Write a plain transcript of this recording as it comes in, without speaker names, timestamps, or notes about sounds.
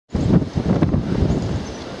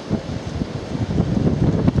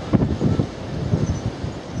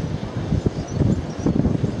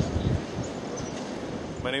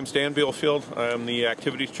name's Dan Bielfield. I'm the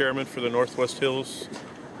activities chairman for the Northwest Hills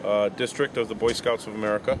District of the Boy Scouts of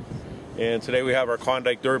America. And today we have our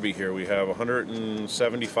Klondike Derby here. We have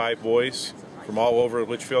 175 boys from all over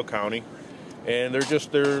Litchfield County. And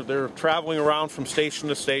they're traveling around from station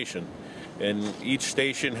to station. And each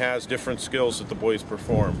station has different skills that the boys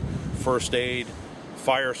perform. First aid,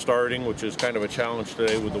 fire starting, which is kind of a challenge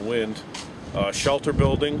today with the wind, shelter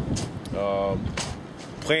building,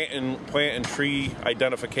 plant and tree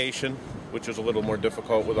identification, which is a little more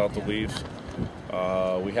difficult without the leaves.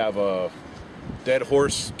 We have a dead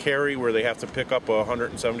horse carry where they have to pick up a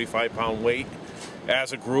 175-pound weight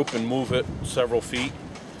as a group and move it several feet.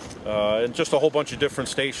 And just a whole bunch of different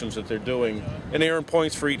stations that they're doing. And they earn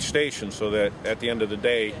points for each station so that at the end of the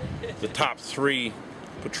day, the top 3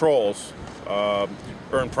 patrols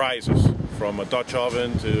earn prizes, from a Dutch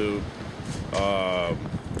oven to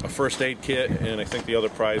a first aid kit, and I think the other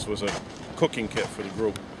prize was a cooking kit for the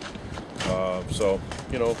group. So,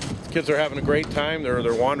 you know, the kids are having a great time.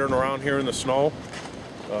 They're wandering around here in the snow.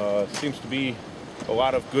 Seems to be a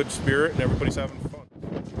lot of good spirit, and everybody's having fun.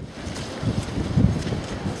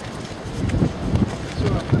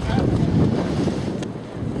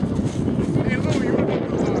 Hey Lou, you were in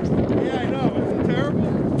the car. Yeah, I know. Isn't it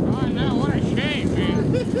terrible? Oh no, what a shame,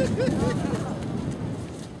 man. This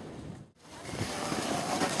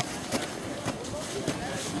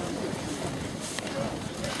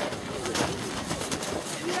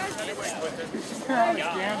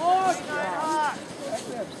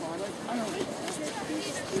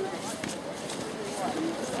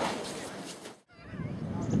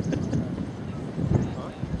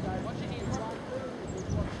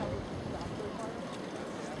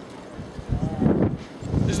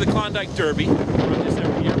is the Klondike Derby. We run this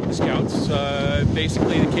every year with the Scouts.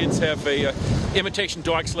 Basically, the kids have a imitation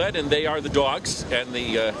dog sled, and they are the dogs, and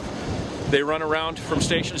they run around from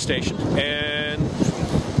station to station. And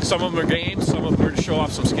some of them are games, some of them are to show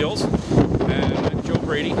off some skills. And I'm Joe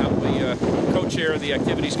Brady. I'm the co-chair of the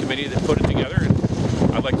activities committee that put it together,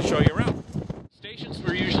 and I'd like to show you around. Stations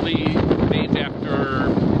were usually named after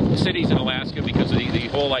cities in Alaska because the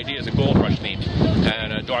whole idea is a gold rush theme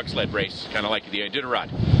and a dog sled race, kind of like the Iditarod.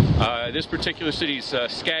 This particular city's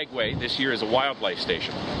Skagway this year is a wildlife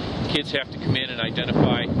station. Kids have to come in and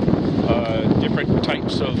identify different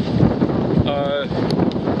types of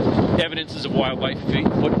evidences of wildlife: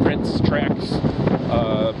 footprints, tracks,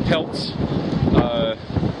 pelts,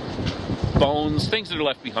 bones, things that are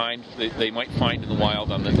left behind they might find in the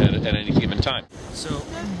wild on at any given time. So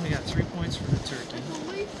we got 3 points for the turkey,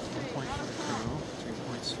 1 point for the crow, 3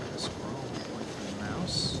 points for the squirrel, 1 point for the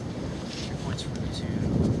mouse, 3 points for the 2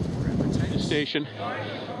 rabbit types. This station,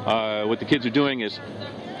 what the kids are doing is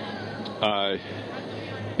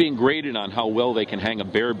being graded on how well they can hang a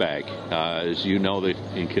bear bag. As you know, that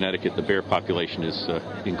in Connecticut the bear population is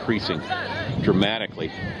increasing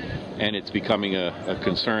dramatically, and it's becoming a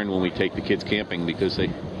concern when we take the kids camping, because they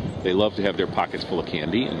love to have their pockets full of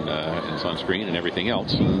candy and sunscreen and everything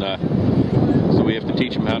else, and so we have to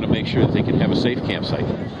teach them how to make sure that they can have a safe campsite.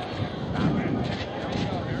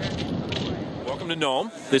 Welcome to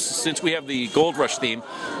Nome. Since we have the Gold Rush theme,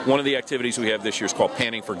 one of the activities we have this year is called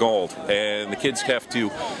Panning for Gold, and the kids have to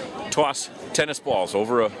toss tennis balls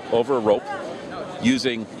over a rope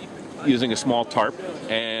using a small tarp,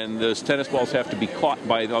 and those tennis balls have to be caught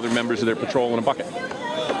by the other members of their patrol in a bucket.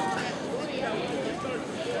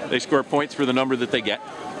 They score points for the number that they get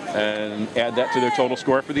and add that to their total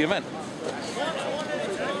score for the event.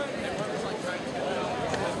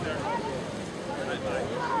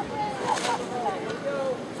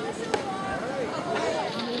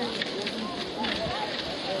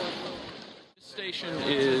 Station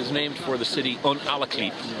is named for the city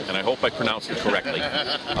Unalakleet, and I hope I pronounced it correctly.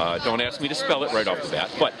 Don't ask me to spell it right off the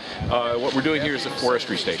bat, but what we're doing here is a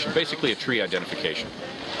forestry station, basically a tree identification.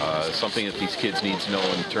 Something that these kids need to know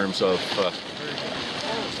in terms of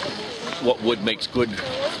what wood makes good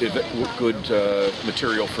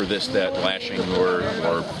material for this, that, lashing or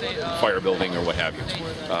fire building or what have you.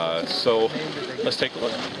 So let's take a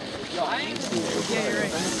look. Yeah, you're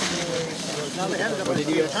right. What did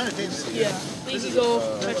you get a ton of things? Yeah. You can go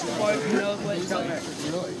touch the part, you know, what it's like.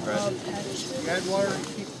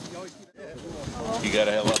 You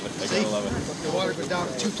gotta love it. I gotta love it. The water goes down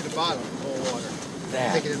a tube to the bottom, cold water.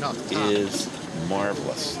 That is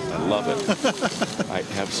marvelous. I love it. I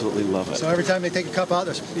absolutely love it. So every time they take a cup out,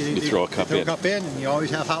 you throw a cup in, and you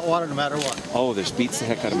always have hot water no matter what. Oh, this beats the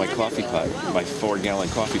heck out of my coffee pot, my 4-gallon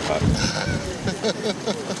coffee pot.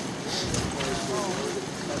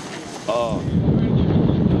 Oh.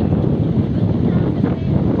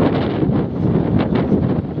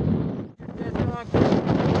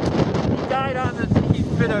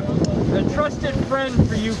 friend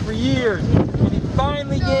for you for years, and he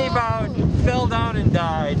finally gave out, fell down and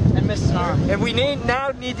died. And missed an arm. And we now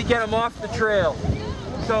need to get him off the trail.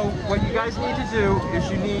 So what you guys need to do is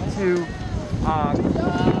you need to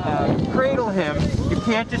cradle him. You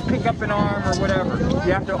can't just pick up an arm or whatever.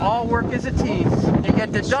 You have to all work as a team. You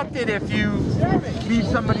get deducted if you leave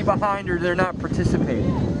somebody behind or they're not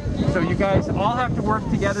participating. So you guys all have to work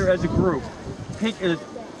together as a group.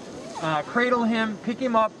 Cradle him, pick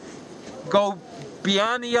him up, go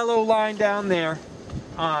beyond the yellow line down there,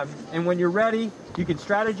 and when you're ready, you can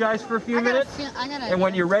strategize for a few minutes, and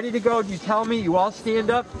when you're ready to go, you tell me, you all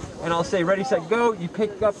stand up, and I'll say ready, set, go. You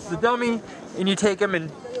pick up the dummy, and you take him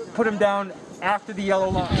and put him down after the yellow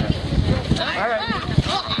line. All right,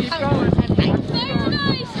 keep going.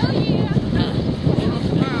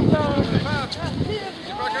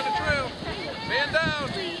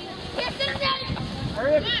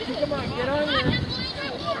 Hurry up, come on, get on here.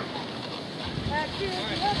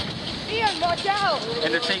 Watch out.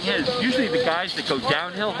 And the thing is, usually the guys that go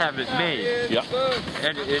downhill have it made. Yeah.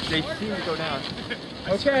 And they seem to go down.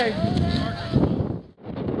 Okay.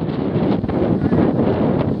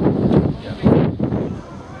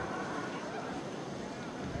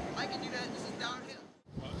 I can do that. This is downhill.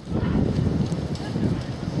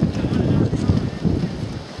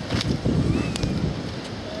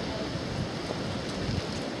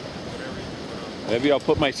 Maybe I'll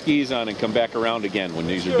put my skis on and come back around again when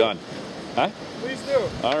these are done. Huh? Please do.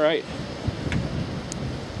 All right.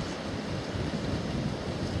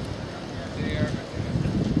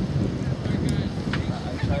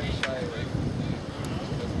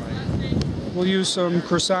 We'll use some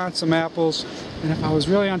croissants, some apples, and if I was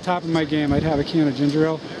really on top of my game, I'd have a can of ginger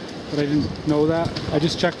ale, but I didn't know that. I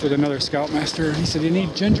just checked with another scoutmaster, and he said you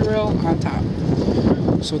need ginger ale on top.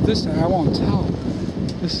 So this time, I won't tell.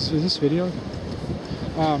 Is this video?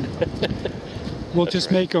 We'll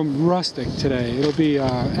just make them rustic today. It'll be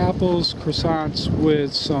apples, croissants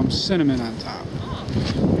with some cinnamon on top.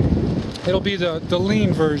 It'll be the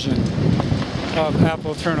lean version of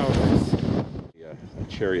apple turnovers. A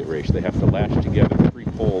chariot race. They have to lash together 3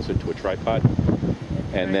 poles into a tripod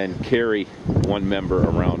and then carry one member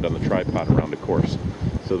around on the tripod around the course.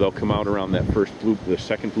 So they'll come out around that the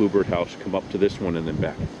second bluebird house, come up to this one and then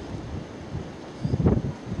back.